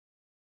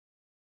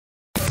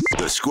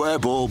The Square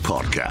Ball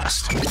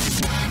Podcast.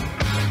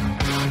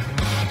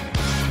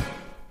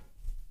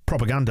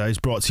 Propaganda is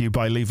brought to you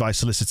by Levi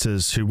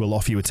Solicitors, who will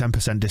offer you a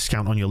 10%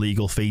 discount on your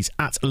legal fees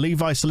at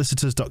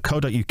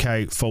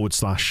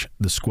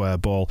levisolicitors.co.uk/the square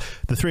ball.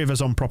 The three of us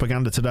on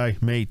Propaganda today,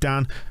 me,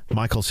 Dan,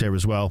 Michael's here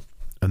as well,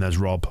 and there's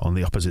Rob on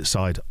the opposite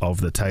side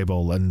of the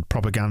table. And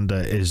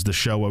Propaganda is the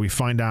show where we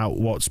find out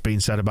what's been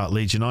said about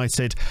Leeds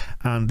United,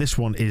 and this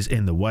one is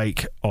in the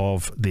wake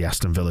of the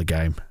Aston Villa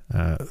game,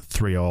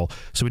 3-3.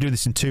 So we do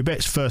this in two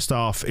bits. First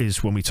half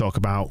is when we talk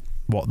about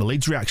what the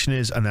Leeds reaction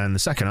is, and then the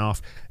second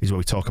half is where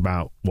we talk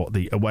about what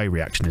the away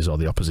reaction is, or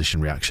the opposition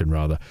reaction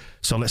rather.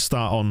 So let's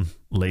start on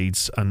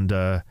Leeds, and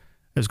it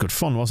was good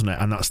fun, wasn't it?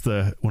 And that's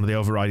one of the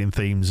overriding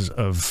themes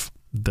of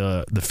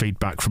the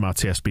feedback from our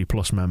TSB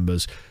Plus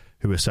members,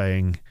 who were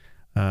saying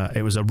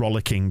it was a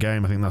rollicking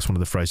game. I think that's one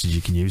of the phrases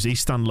you can use.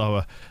 East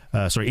Lower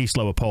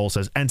Paul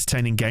says,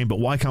 entertaining game, but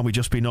why can't we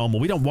just be normal?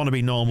 We don't want to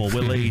be normal.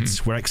 We're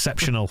Leeds. We're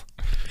exceptional.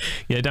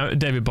 Yeah,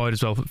 David Boyd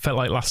as well. Felt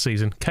like last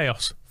season.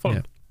 Chaos. Fun.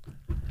 Yeah.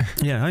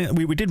 Yeah,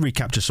 we did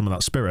recapture some of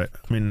that spirit.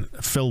 I mean,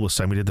 Phil was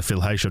saying, we did the Phil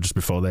Hay show just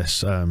before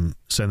this,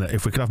 saying that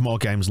if we could have more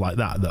games like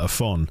that are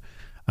fun.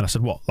 And I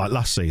said, what, like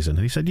last season?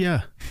 And he said,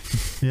 yeah.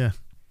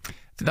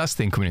 That's the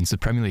thing coming into the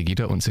Premier League. You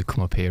don't want to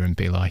come up here and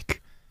be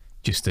like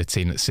just a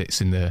team that sits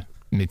in the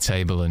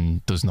mid-table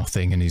and does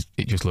nothing, and it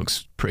just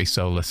looks pretty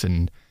soulless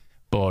and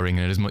boring.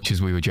 And as much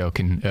as we were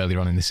joking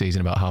earlier on in the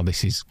season about how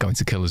this is going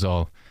to kill us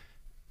all,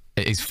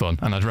 it is fun,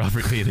 and I'd rather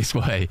it be this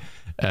way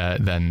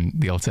than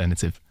the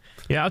alternative.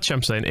 Yeah,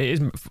 I'm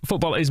saying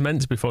football is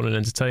meant to be fun and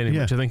entertaining,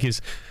 which I think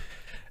is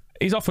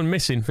often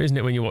missing, isn't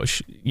it? When you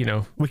watch, we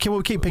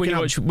keep picking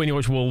when you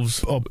watch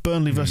Wolves or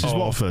Burnley versus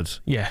Watford.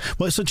 Yeah,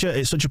 well, it's such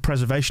a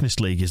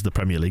preservationist league, is the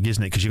Premier League,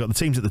 isn't it? Because you've got the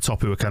teams at the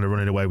top who are kind of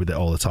running away with it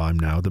all the time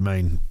now, the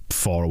main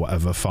four or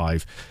whatever,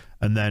 five,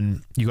 and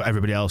then you got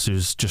everybody else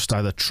who's just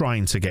either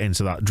trying to get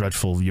into that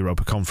dreadful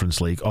Europa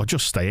Conference League or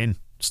just stay in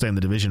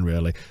the division,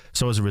 really.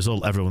 So as a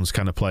result, everyone's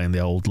kind of playing the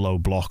old low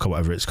block or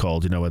whatever it's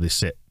called, where they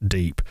sit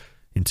deep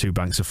in two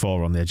banks of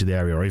four on the edge of the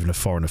area, or even a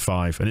 4 and a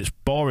 5, and it's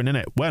boring, isn't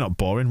it? We're not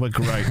boring, we're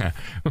great.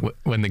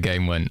 When the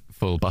game went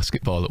full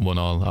basketball at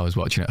 1-1, I was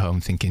watching at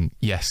home thinking,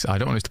 yes, I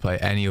don't want us to play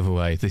it any other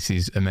way, this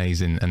is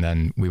amazing. And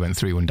then we went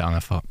 3-1 down. I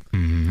thought,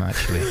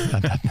 actually I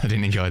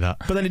didn't enjoy that.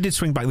 But then it did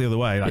swing back the other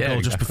way,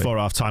 just before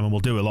half time, and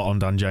we'll do a lot on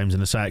Dan James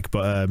in a sec,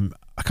 but I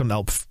couldn't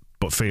help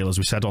but feel, as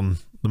we said on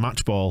the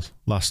match ball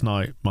last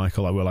night,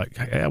 Michael, we're like,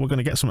 yeah, we're going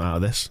to get something out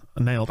of this.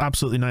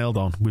 Absolutely nailed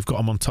on. We've got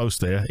them on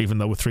toast here, even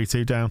though we're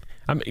 3-2 down.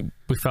 I mean,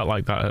 we felt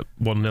like that at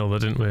 1-0,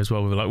 didn't we, as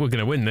well? We were like, we're going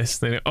to win this.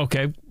 Then,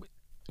 okay,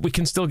 we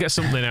can still get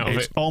something out of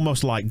it. It's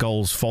almost like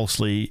goals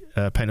falsely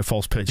paint a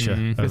false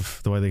picture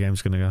of the way the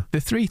game's going to go. The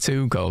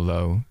 3-2 goal,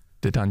 though,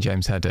 the Dan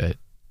James header,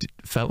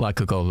 felt like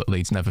a goal that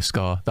Leeds never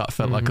score. That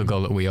felt like a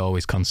goal that we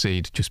always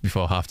concede just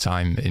before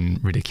half-time in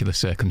ridiculous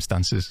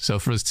circumstances. So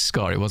for us to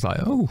score, it was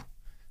like,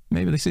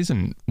 maybe this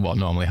isn't what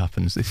normally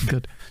happens. This is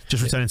good.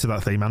 Just returning to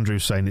that theme,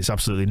 Andrew's saying it's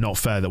absolutely not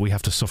fair that we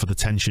have to suffer the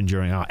tension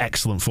during our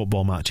excellent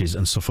football matches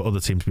and suffer other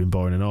teams being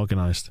boring and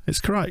organised. It's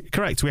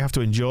correct. We have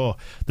to endure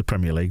the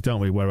Premier League, don't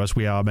we? Whereas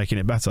we are making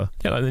it better.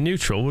 Yeah, like the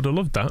neutral would have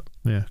loved that.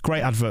 Yeah,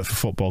 great advert for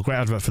football. Great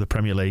advert for the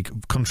Premier League.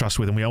 Contrast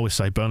with, and we always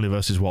say, Burnley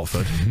versus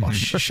Watford.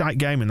 Shite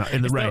game in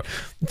the rain.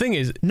 The thing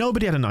is,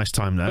 nobody had a nice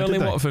time there. Burnley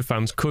Watford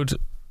fans could,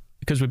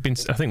 because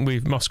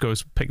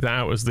Moscow's picked that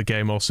out as the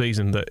game all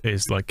season that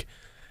is like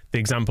the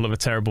example of a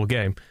terrible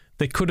game.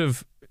 They could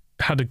have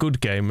had a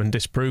good game and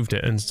disproved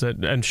it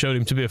and showed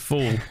him to be a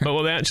fool. But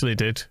what they actually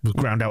did was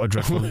ground out a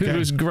dreadful game. It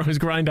was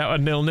grind out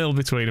a 0-0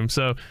 between them.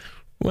 So,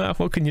 well,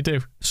 what can you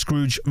do?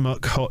 Scrooge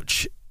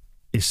McHutch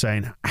is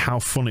saying how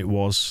fun it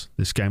was,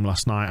 this game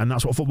last night, and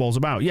that's what football's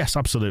about. Yes,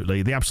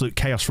 absolutely. The absolute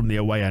chaos from the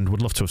away end.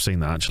 Would love to have seen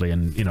that, actually,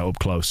 and up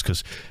close,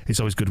 because it's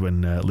always good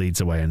when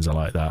Leeds away ends are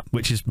like that,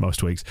 which is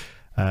most weeks.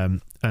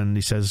 And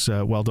he says,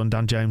 well done,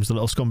 Dan James, the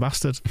little scum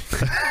bastard.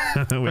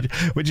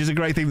 which is a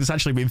great thing that's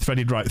actually been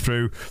threaded right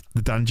through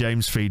the Dan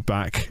James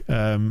feedback.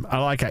 I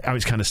like how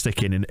it's kind of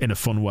sticking in a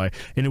fun way,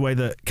 in a way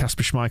that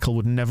Kasper Schmeichel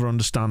would never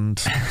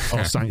understand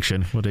or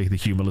sanction, would he, the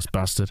humourless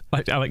bastard?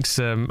 Like Alex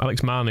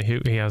Marnie,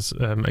 who he has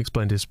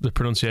explained the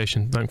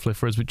pronunciation, thankfully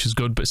for us, which is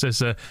good, but says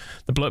the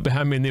bloke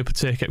behind me in the upper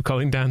tier kept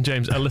calling Dan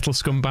James a little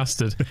scum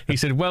bastard. He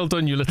said, well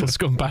done, you little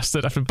scum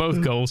bastard, after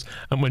both goals,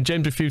 and when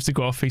James refused to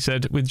go off, he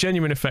said, with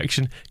genuine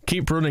affection,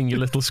 keep running, you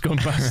little scum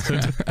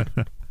bastard.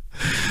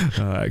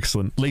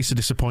 Excellent. Lisa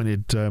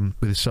disappointed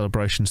with his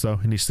celebrations, though.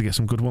 He needs to get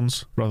some good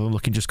ones rather than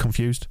looking just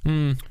confused.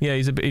 Yeah,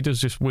 he does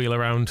just wheel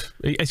around.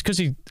 It's because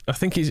he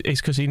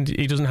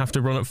doesn't have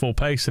to run at full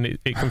pace, and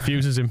it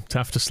confuses him to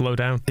have to slow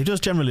down. He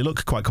does generally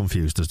look quite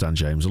confused, does Dan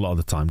James, a lot of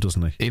the time,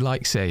 doesn't he? He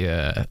likes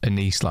a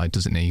knee slide,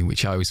 doesn't he?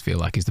 Which I always feel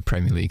like is the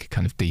Premier League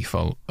kind of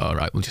default. All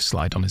right, we'll just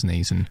slide on his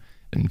knees, and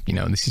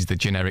this is the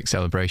generic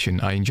celebration.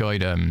 I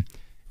enjoyed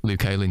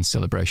Luke Aylin's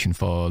celebration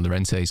for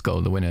Llorente's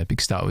goal, the winner,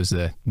 because that was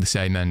the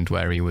same end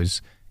where he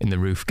was in the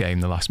Roof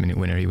game, the last minute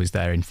winner, he was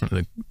there in front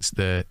of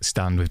the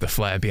stand with the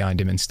flare behind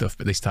him and stuff.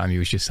 But this time he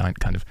was just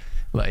kind of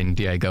letting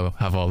Diego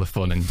have all the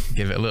fun and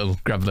give it a little,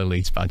 grab the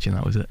Leeds badge, and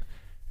that was it.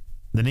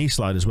 The knee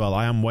slide as well.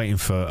 I am waiting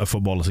for a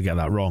footballer to get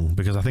that wrong,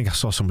 because I think I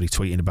saw somebody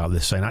tweeting about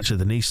this saying, actually,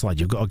 the knee slide,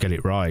 you've got to get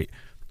it right.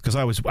 Because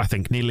I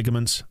think knee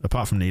ligaments,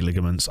 apart from knee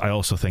ligaments, I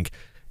also think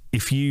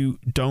if you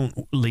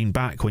don't lean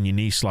back when you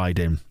knee slide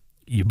in,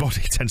 your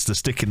body tends to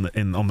stick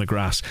in on the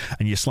grass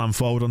and you slam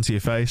forward onto your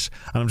face.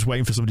 And I'm just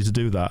waiting for somebody to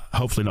do that.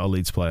 Hopefully not a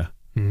Leeds player.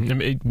 I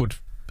mean,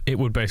 it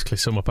would basically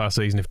sum up our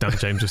season if Dan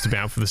James was to be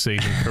out for the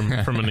season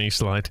from a knee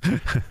slide.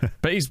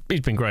 But he's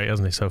been great,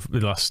 hasn't he? So for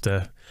the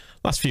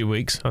last few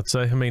weeks, I'd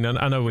say. I mean,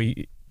 I know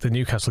the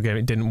Newcastle game,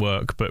 it didn't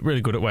work, but really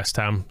good at West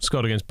Ham.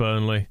 Scored against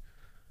Burnley.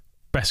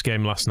 Best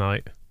game last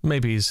night.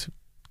 Maybe he's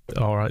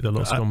all right, the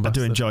little scumbag. I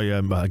do enjoy,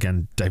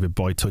 again, David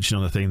Boyd touching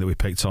on the thing that we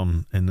picked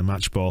on in the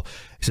match ball.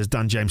 He says,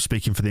 Dan James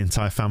speaking for the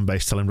entire fan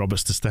base, telling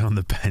Roberts to stay on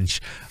the bench.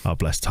 Oh,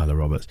 bless Tyler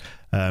Roberts.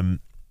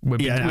 We've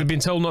been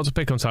told not to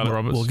pick on Tyler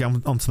Roberts. We'll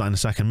get onto that in a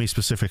second, me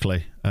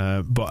specifically.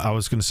 But I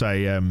was going to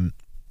say,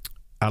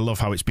 I love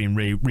how it's been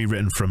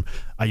rewritten from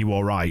 "Are you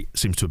all right?"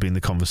 seems to have been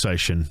the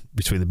conversation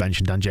between the bench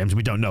and Dan James.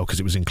 We don't know because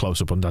it was in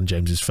close up on Dan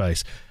James's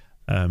face.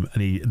 And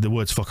the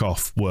words "fuck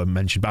off" were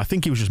mentioned, but I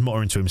think he was just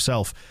muttering to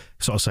himself,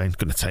 sort of saying,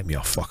 "Going to take me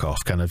off, fuck off,"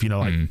 kind of,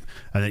 and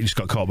it just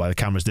got caught by the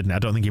cameras, didn't it? I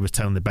don't think he was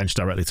telling the bench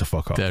directly to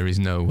fuck off. There is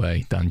no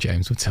way Dan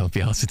James would tell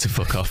Bielsa to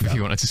fuck off. If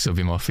he wanted to sub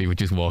him off, he would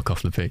just walk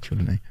off the pitch,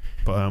 wouldn't he?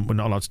 But we're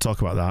not allowed to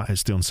talk about that.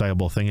 It's the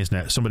unsayable thing, isn't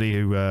it? Somebody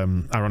who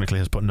ironically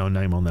has put no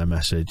name on their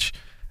message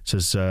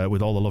says,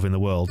 with all the love in the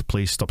world,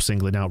 please stop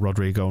singling out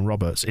Rodrigo and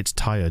Roberts. It's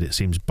tired. It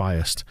seems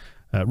biased.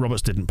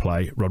 Roberts didn't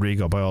play.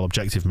 Rodrigo, by all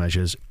objective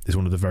measures, is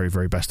one of the very,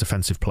 very best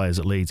defensive players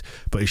at Leeds.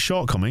 But his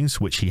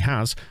shortcomings, which he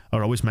has,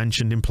 are always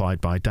mentioned,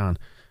 implied by Dan.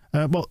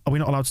 Well, are we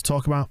not allowed to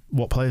talk about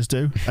what players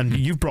do? And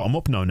you've brought them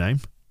up, no name.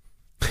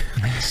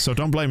 So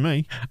don't blame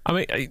me. I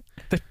mean,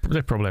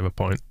 they probably have a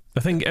point. I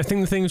think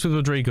the things with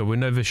Rodrigo, we're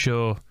never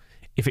sure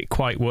if it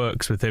quite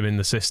works with him in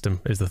the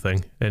system, is the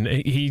thing. And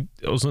he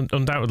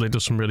undoubtedly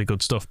does some really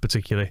good stuff,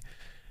 particularly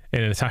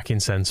in an attacking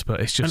sense,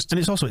 but it's just... And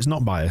it's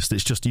not biased,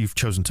 it's just you've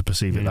chosen to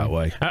perceive it that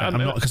way. I'm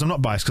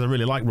not biased because I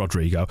really like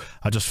Rodrigo.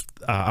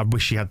 I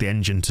wish he had the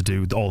engine to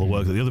do all the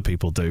work that the other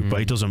people do, but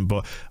he doesn't.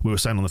 But we were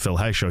saying on the Phil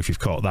Hay show, if you've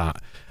caught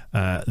that,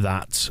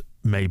 that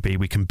maybe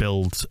we can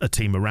build a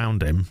team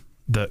around him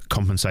that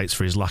compensates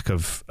for his lack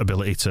of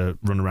ability to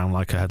run around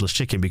like a headless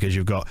chicken, because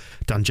you've got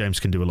Dan James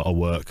can do a lot of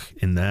work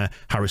in there,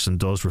 Harrison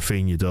does,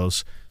 Rafinha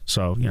does,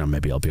 so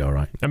maybe I'll be all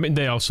right. I mean,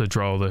 they also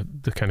draw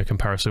the kind of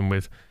comparison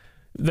with...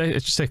 They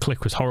just say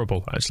Click was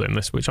horrible actually in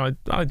this, which I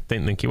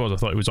didn't think he was. I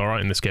thought he was all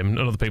right in this game. And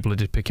other people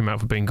did pick him out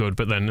for being good,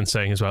 but then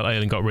saying as well,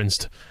 Ayling got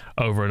rinsed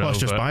over and over.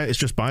 It's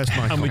just bias,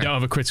 Michael. And we don't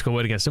have a critical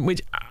word against him,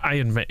 which I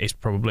admit is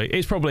probably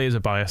is a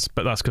bias,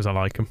 but that's because I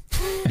like him.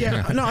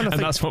 Yeah, no, and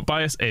that's what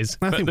bias is.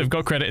 I think they've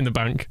got credit in the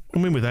bank. I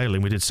mean, with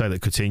Ayling, we did say that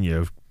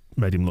Coutinho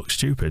made him look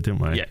stupid, didn't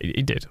we? Yeah,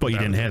 he did. But you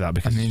didn't hear that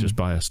because he's just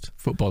biased.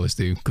 Footballers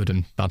do good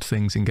and bad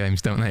things in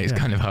games, don't they? It's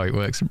kind of how it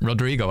works.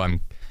 Rodrigo, I'm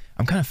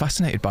kind of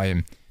fascinated by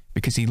him,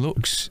 because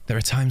there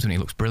are times when he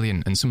looks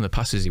brilliant, and some of the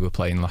passes he were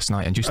playing last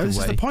night, and just this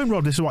is the point,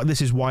 Rob.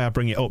 This is why I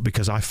bring it up,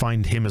 because I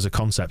find him as a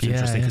concept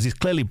interesting, because he's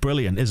clearly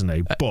brilliant, isn't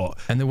he?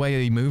 And the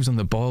way he moves on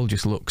the ball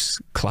just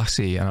looks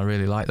classy, and I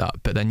really like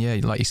that. But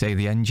then, like you say,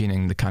 the engine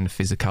and the kind of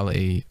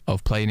physicality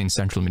of playing in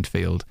central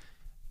midfield,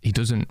 he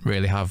doesn't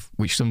really have,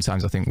 which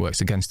sometimes I think works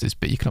against us.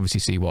 But you can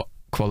obviously see what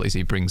qualities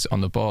he brings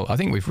on the ball. I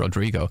think with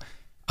Rodrigo,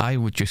 I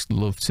would just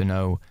love to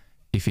know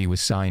if he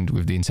was signed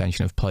with the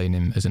intention of playing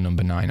him as a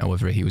number 9, or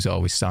whether he was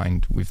always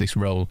signed with this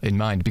role in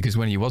mind. Because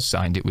when he was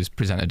signed, it was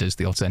presented as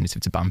the alternative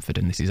to Bamford,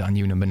 and this is our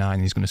new number 9,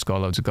 and he's going to score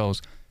loads of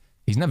goals.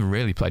 He's never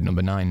really played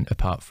number 9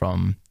 apart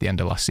from the end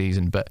of last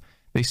season, but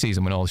this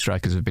season, when all the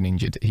strikers have been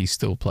injured, he's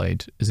still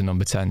played as a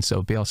number 10,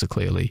 so Bielsa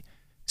clearly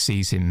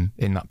sees him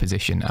in that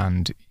position,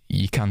 and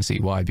you can see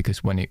why,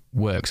 because when it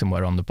works and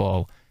we're on the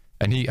ball,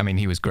 and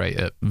he was great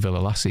at Villa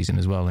last season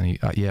as well, and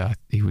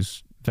he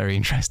was very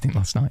interesting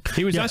last night.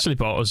 He was actually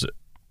bought as...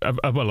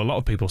 Well, a lot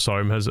of people saw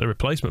him as a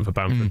replacement for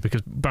Bamford,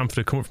 because Bamford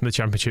had come up from the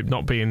Championship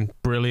not being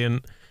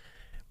brilliant.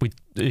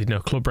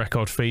 Club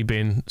record fee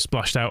being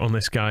splashed out on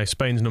this guy.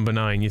 Spain's number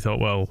 9. You thought,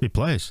 well, he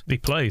plays. He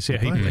plays.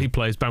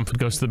 Bamford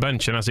goes to the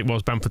bench, and as it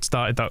was, Bamford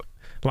started that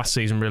last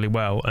season really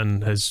well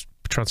and has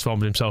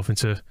transformed himself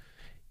into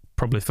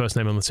probably the first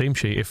name on the team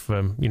sheet if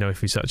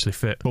he's actually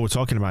fit. But we're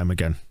talking about him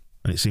again,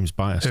 and it seems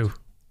biased. Who?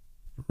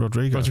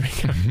 Rodrigo.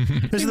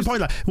 This is the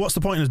point. What's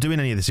the point of doing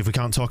any of this if we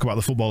can't talk about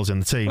the footballers in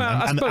the team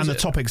and the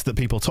topics that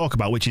people talk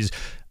about? Which is,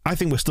 I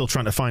think we're still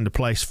trying to find a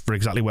place for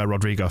exactly where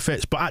Rodrigo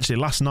fits. But actually,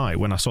 last night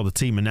when I saw the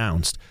team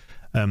announced,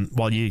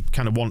 while you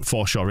kind of want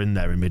Forshaw in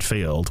there in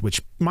midfield,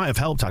 which might have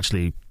helped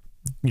actually,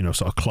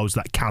 sort of close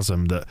that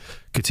chasm that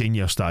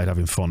Coutinho started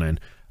having fun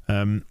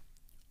in.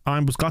 I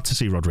was glad to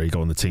see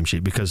Rodrigo on the team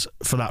sheet, because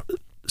for that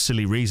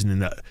silly reason,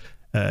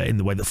 in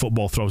the way that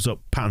football throws up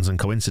patterns and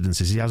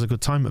coincidences, he has a good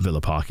time at Villa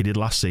Park. He did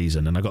last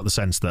season, and I got the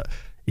sense that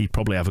he'd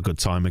probably have a good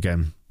time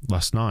again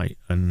last night.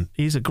 And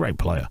he's a great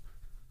player.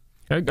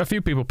 A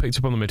few people picked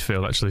up on the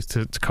midfield, actually,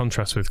 to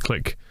contrast with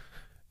Click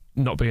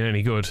not being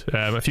any good.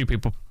 A few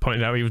people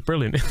pointed out he was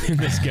brilliant in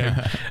this game.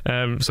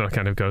 So it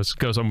kind of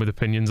goes on with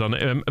opinions on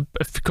it.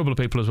 A couple of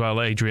people as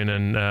well, Adrian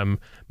and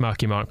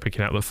Marky Mark,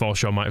 picking out that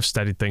Forshaw might have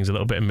steadied things a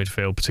little bit in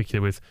midfield,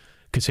 particularly with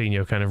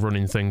Coutinho kind of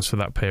running things for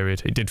that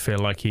period. It did feel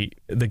like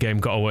the game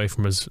got away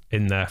from us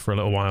in there for a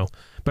little while.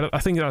 But I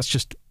think it's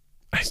just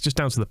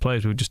down to the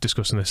players. We were just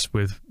discussing this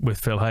with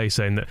Phil Hay,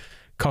 saying that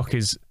Koch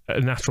is a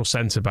natural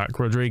centre-back,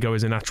 Rodrigo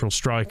is a natural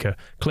striker,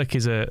 Click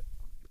is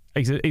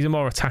he's a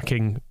more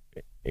attacking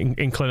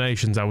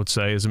inclinations, I would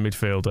say, as a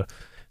midfielder.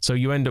 So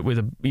you end up with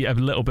a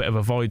little bit of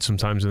a void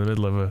sometimes in the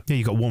middle of a... Yeah,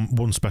 you got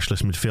one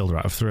specialist midfielder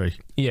out of three.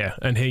 Yeah,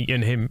 and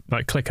him,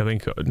 like Click, I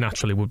think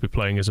naturally would be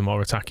playing as a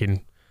more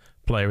attacking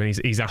player, and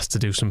he's asked to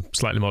do some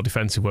slightly more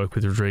defensive work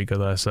with Rodrigo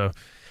there. So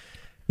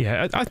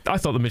yeah, I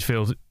thought the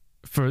midfield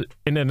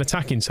in an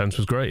attacking sense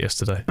was great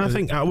yesterday. I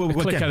think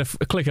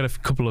Click had a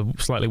couple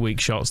of slightly weak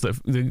shots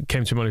that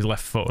came to him on his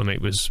left foot, and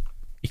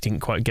he didn't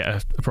quite get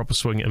a proper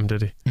swing at him,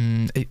 did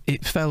he?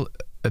 It felt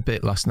a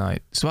bit last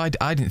night. So I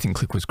didn't think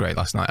Click was great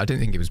last night. I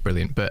didn't think he was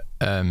brilliant, but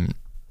I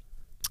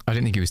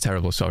didn't think he was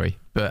terrible, sorry.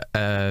 But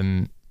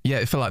yeah,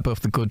 it felt like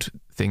both the good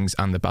things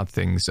and the bad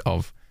things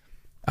of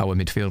our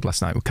midfield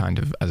last night were kind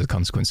of as a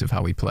consequence of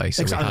how we play.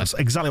 So that's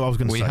exactly what I was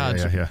going to say.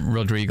 We had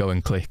Rodrigo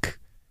and Click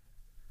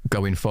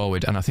going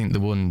forward, and I think the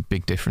one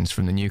big difference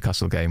from the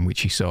Newcastle game,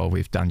 which you saw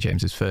with Dan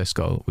James's first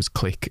goal, was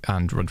Click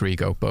and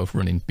Rodrigo both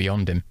running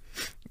beyond him,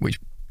 which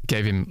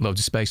gave him loads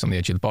of space on the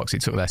edge of the box.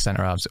 It took their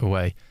centre halves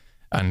away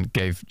and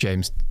gave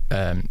James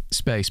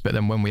space. But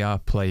then when we are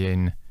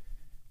playing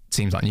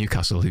teams like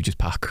Newcastle, who just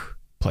pack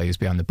players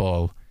behind the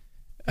ball,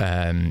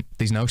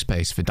 there's no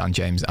space for Dan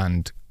James,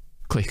 and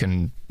Click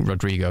and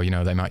Rodrigo,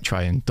 they might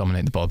try and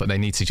dominate the ball, but they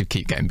need to just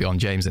keep getting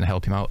beyond James and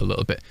help him out a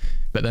little bit.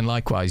 But then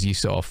likewise, you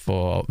saw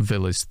for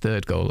Villa's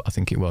third goal, I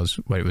think it was,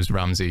 where it was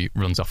Ramsey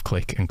runs off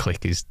Click, and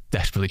Click is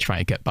desperately trying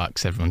to get back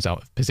because everyone's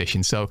out of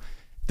position. So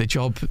the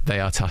job they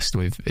are tasked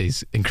with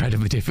is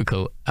incredibly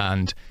difficult,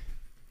 and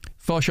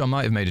Forshaw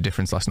might have made a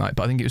difference last night,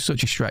 but I think it was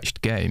such a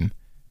stretched game.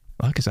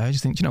 Like I say, I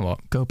just think, you know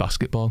what, go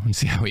basketball and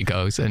see how it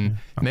goes. And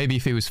maybe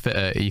if he was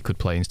fitter, he could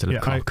play instead of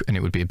Koch, and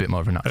it would be a bit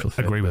more of a natural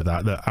fit. I agree with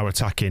that our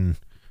attacking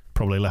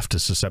probably left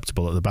us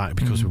susceptible at the back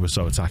because we were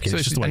so attacking. So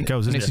it's just the way it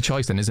goes, isn't it? It's a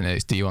choice then, isn't it?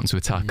 It's, do you want to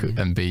attack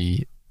and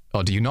be,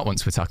 or do you not want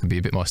to attack and be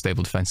a bit more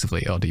stable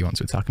defensively, or do you want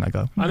to attack and I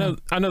go?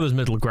 I know there's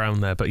middle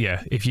ground there, but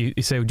yeah, if you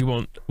say, do you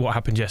want what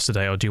happened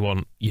yesterday, or do you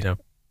want,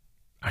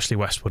 Ashley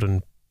Westwood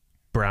and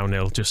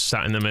Brownhill just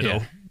sat in the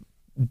middle,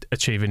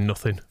 achieving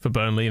nothing for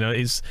Burnley?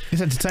 It's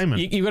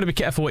entertainment. You've got to be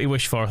careful what you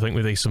wish for, I think,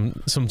 with these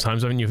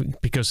sometimes, haven't you?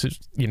 Because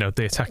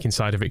the attacking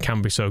side of it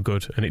can be so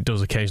good, and it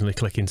does occasionally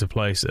click into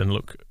place and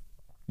look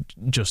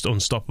just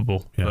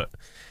unstoppable. Yeah. But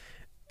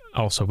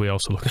also we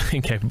look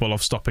incapable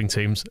of stopping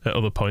teams at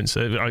other points.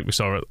 Like we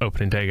saw at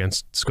opening day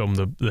against Scum,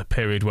 the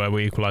period where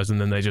we equalised,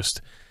 and then they just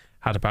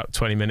had about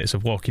 20 minutes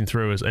of walking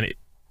through us, and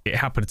it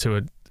happened to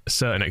a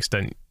certain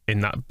extent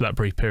in that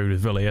brief period with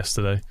Villa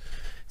yesterday.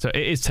 So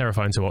it is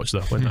terrifying to watch,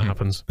 though, when that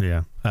happens.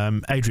 Yeah.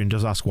 Adrian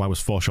does ask, why was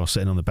Forshaw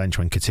sitting on the bench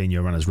when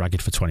Coutinho ran as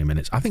ragged for 20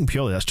 minutes? I think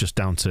purely that's just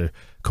down to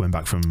coming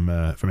back from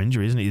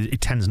injury, isn't it? He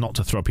tends not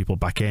to throw people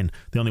back in.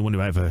 The only one who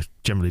ever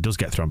generally does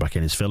get thrown back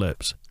in is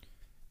Phillips.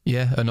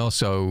 Yeah, and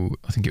also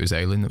I think it was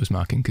Ayling that was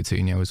marking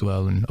Coutinho as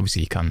well. And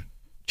obviously you can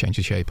change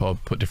the shape or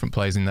put different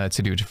players in there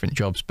to do different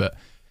jobs. But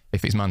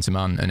if it's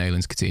man-to-man and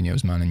Ayling's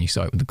Coutinho's man, and you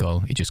saw it with the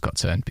goal, he just got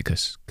turned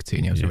because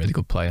Coutinho's a really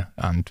good player,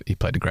 and he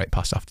played a great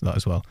pass after that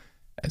as well.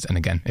 And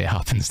again, it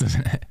happens,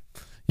 doesn't it?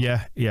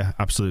 Yeah,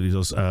 absolutely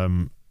does.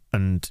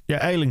 And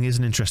yeah, Ayling is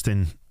an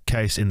interesting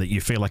case in that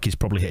you feel like he's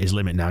probably hit his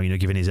limit now,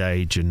 given his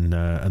age and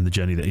the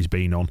journey that he's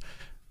been on.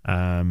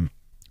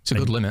 It's a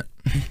good limit.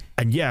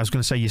 And yeah, I was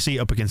going to say, you see it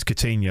up against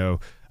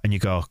Coutinho and you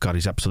go, oh, God,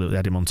 he's absolutely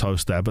had him on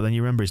toast there. But then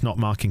you remember he's not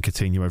marking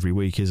Coutinho every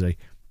week, is he?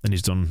 And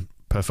he's done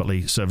a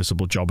perfectly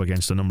serviceable job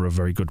against a number of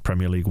very good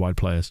Premier League-wide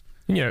players.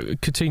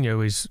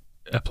 Coutinho is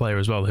a player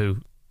as well who,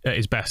 at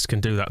his best,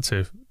 can do that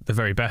to the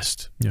very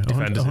best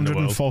defenders in the world.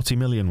 140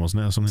 million,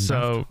 wasn't it, or something?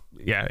 So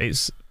yeah,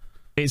 it's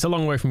a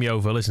long way from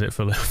Yeovil, isn't it,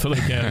 for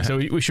League? So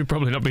we should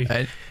probably not be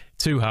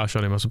too harsh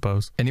on him, I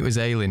suppose. And it was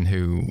Ayling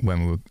who,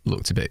 when we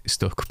looked a bit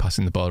stuck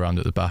passing the ball around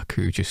at the back,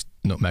 who just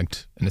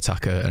nutmegged an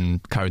attacker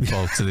and carried the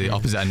ball to the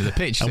opposite end of the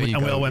pitch. And we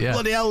all went,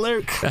 bloody hell,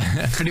 Luke!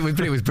 but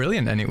it was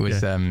brilliant, and it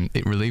was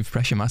it relieved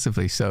pressure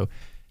massively. So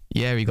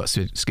yeah, he got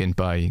skinned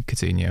by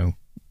Coutinho.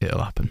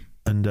 It'll happen.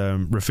 And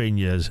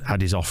Rafinha's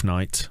had his off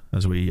night,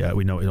 as we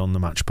noted on the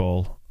match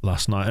ball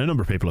last night. And a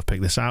number of people have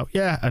picked this out.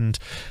 Yeah, and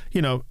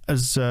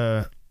as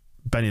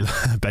Benny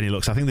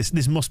looks, I think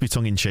this must be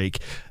tongue in cheek.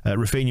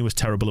 Rafinha was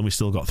terrible, and we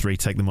still got 3.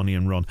 Take the money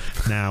and run.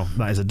 Now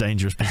that is a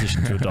dangerous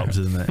position to adopt,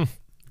 isn't it?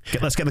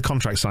 Let's get the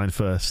contract signed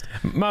first.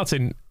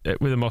 Martin,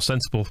 with a more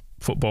sensible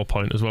football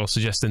point as well,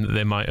 suggesting that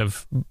they might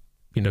have,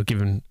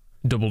 given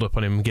doubled up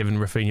on him, given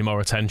Rafinha more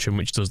attention,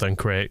 which does then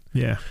create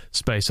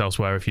space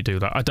elsewhere if you do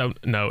that. I don't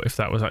know if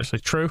that was actually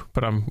true,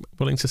 but I'm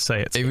willing to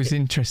say it. It was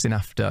interesting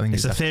after... I think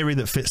it's a theory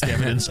that fits the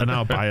evidence and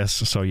our bias,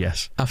 so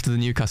yes. After the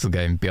Newcastle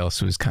game,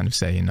 Bielsa was kind of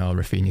saying,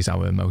 Rafinha's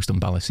our most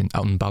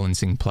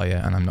unbalancing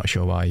player, and I'm not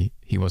sure why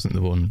he wasn't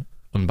the one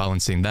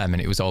unbalancing them,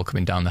 and it was all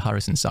coming down the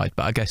Harrison side.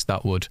 But I guess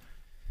that would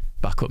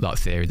back up that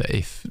theory that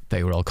if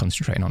they were all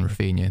concentrating on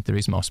Rafinha, there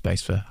is more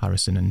space for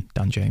Harrison and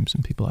Dan James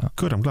and people like that.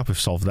 Good, I'm glad we've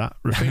solved that.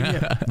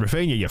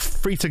 Rafinha, you're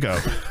free to go.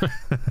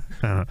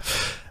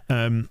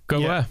 Go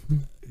where?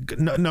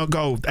 No,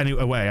 go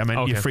anyway. I mean,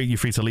 okay. You're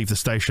free to leave the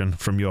station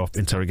from your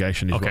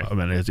interrogation. Okay. I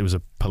mean, it was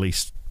a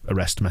police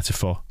arrest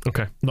metaphor.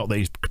 Okay. Not that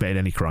he's committed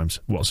any crimes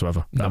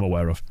whatsoever that I'm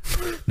aware of.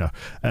 No.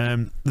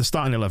 The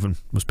starting 11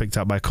 was picked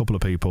out by a couple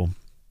of people.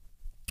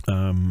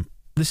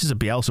 This is a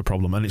Bielsa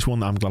problem, and it's one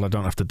that I'm glad I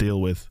don't have to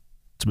deal with,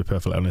 to be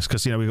perfectly honest,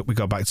 because we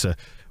go back to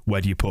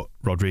where do you put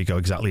Rodrigo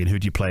exactly, and who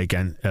do you play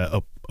again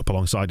up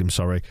alongside him?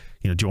 Sorry,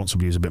 do you want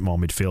somebody who's a bit more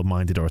midfield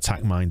minded or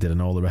attack minded,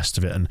 and all the rest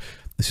of it? And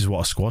this is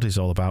what a squad is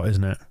all about,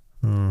 isn't it?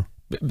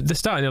 The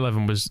starting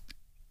 11 was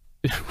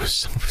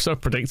so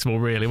predictable,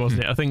 really,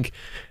 wasn't it? I think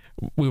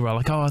we were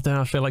like, I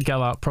feel like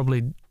Gellert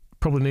probably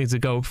needs to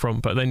go up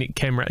front, but then it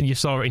came around and you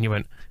saw it and you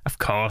went, of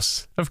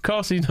course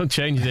he's not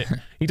changing it.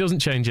 He doesn't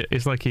change it.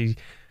 It's like he's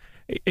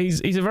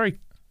a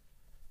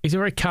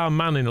very calm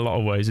man in a lot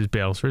of ways, is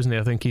Bielsa, isn't he?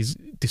 I think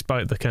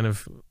despite the kind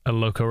of a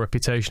loco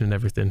reputation and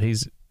everything,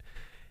 he's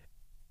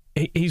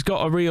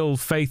got a real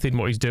faith in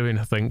what he's doing,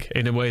 I think,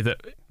 in a way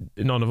that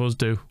none of us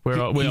do.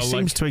 He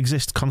seems to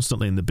exist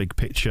constantly in the big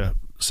picture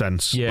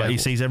sense. Yeah, he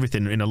sees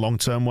everything in a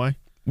long-term way.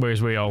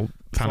 Whereas we all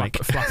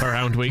flap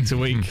around week to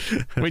week,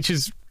 which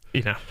is,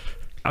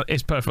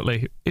 it's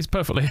perfectly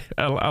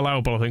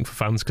allowable, I think, for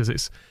fans, because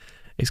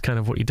it's kind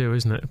of what you do,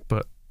 isn't it?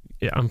 But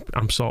yeah,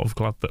 I'm sort of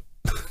glad that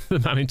the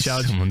man in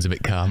charge, someone's a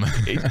bit calmer,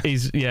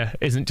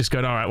 isn't just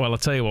going, all right, well, I'll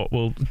tell you what,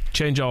 we'll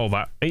change all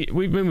that.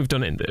 We've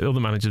done it. Other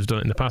managers have done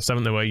it in the past,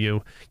 haven't they? Where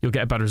you'll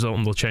get a bad result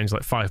and they'll change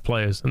like 5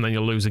 players, and then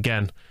you'll lose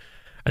again,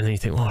 and then you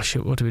think, oh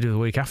shit, what do we do the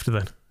week after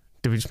then?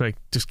 Do we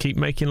just keep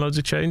making loads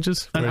of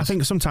changes? And I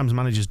think sometimes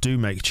managers do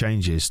make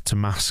changes to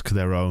mask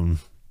their own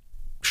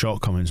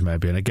shortcomings,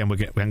 maybe. And again, we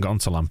haven't got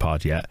onto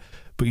Lampard yet,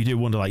 but you do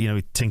wonder, like,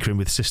 tinkering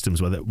with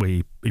systems, whether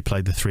he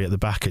played the 3 at the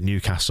back at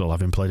Newcastle,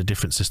 having played a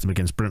different system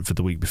against Brentford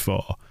the week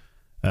before,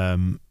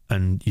 and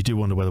you do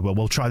wonder whether,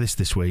 we'll try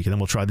this week, and then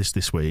we'll try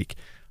this week,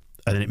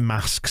 and then it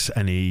masks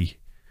any,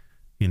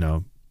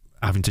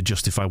 having to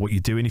justify what you're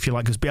doing, if you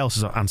like, because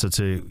Bielsa's answer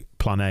to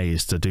plan A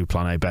is to do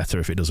plan A better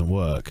if it doesn't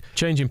work.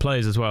 Changing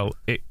players as well,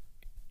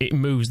 it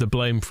moves the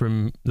blame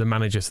from the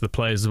manager to the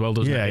players as well,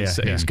 doesn't it?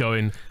 It's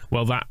going,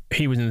 well, that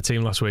he was in the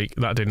team last week,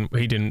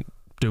 he didn't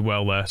do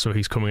well there, so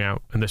he's coming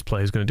out, and this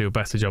player's going to do a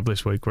better job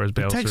this week, whereas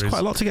Bielsa it takes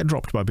quite a lot to get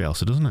dropped by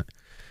Bielsa, doesn't it?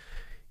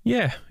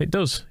 Yeah, it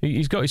does.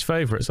 He's got his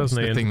favourites, hasn't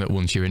he? It's the thing that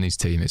once you're in his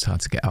team, it's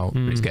hard to get out.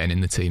 It's getting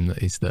in the team that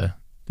is the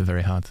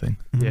very hard thing.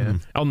 Yeah.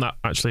 On that,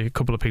 actually, a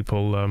couple of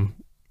people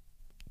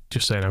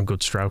just saying how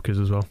good Strauch is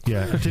as well.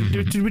 Yeah.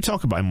 Did we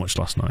talk about him much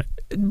last night?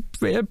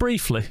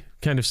 Briefly,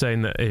 kind of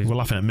saying that we're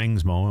laughing at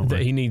Mings more, aren't we?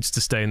 That he needs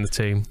to stay in the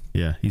team.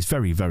 Yeah, he's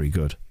very, very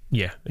good.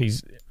 Yeah,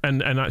 he's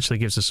and actually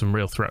gives us some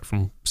real threat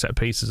from set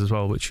pieces as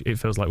well, which it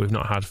feels like we've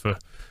not had for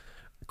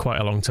quite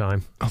a long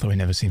time. Although he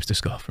never seems to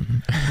score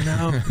from.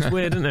 No, it's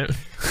weird, isn't it?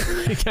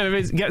 He kind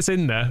of gets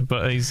in there,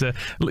 but he's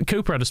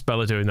Cooper had a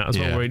spell of doing that as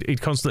well, where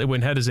he'd constantly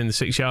win headers in the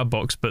 6-yard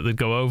box, but they'd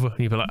go over, and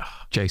you'd be like,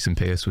 Jason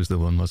Pearce was the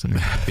one, wasn't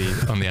he?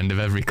 He'd be on the end of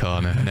every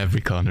corner, and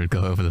every corner would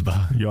go over the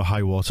bar. Your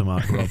high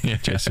watermark, Rob.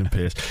 Jason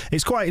Pearce.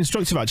 It's quite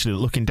instructive, actually,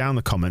 looking down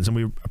the comments, and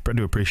we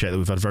do appreciate that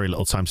we've had very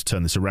little time to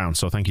turn this around,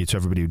 so thank you to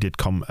everybody who did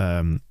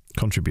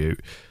contribute.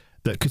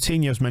 That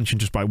Coutinho's mentioned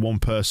just by one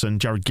person.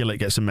 Jared Gillett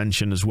gets a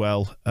mention as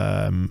well.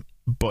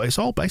 But it's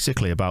all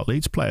basically about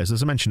Leeds players.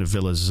 There's a mention of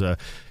Villa's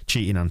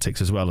cheating antics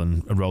as well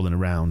and rolling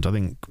around. I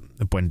think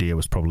Buendia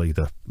was probably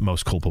the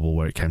most culpable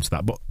where it came to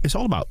that. But it's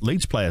all about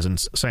Leeds players and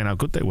saying how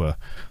good they were.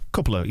 A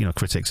couple of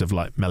critics of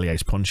like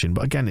Mellier's punching,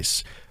 but again,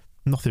 it's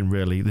nothing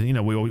really.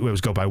 We always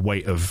go by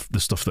weight of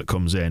the stuff that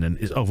comes in, and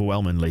it's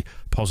overwhelmingly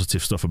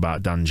positive stuff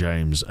about Dan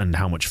James and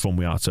how much fun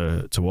we are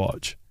to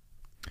watch.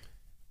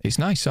 It's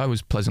nice. I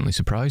was pleasantly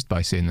surprised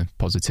by seeing the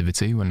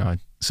positivity when I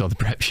saw the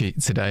prep sheet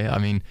today. I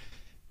mean,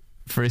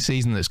 for a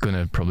season that's going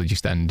to probably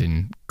just end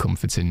in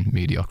comforting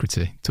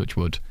mediocrity, touch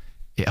wood,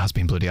 it has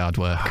been bloody hard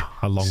work.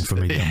 I long for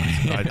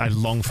mediocrity. I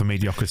long for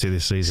mediocrity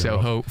this season. So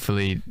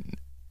hopefully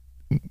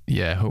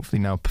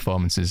now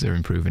performances are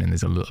improving and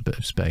there's a little bit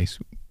of space.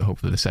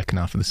 Hopefully the second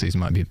half of the season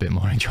might be a bit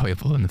more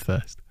enjoyable than the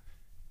first.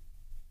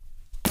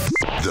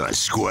 The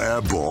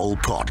Square Ball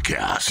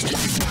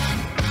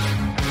Podcast.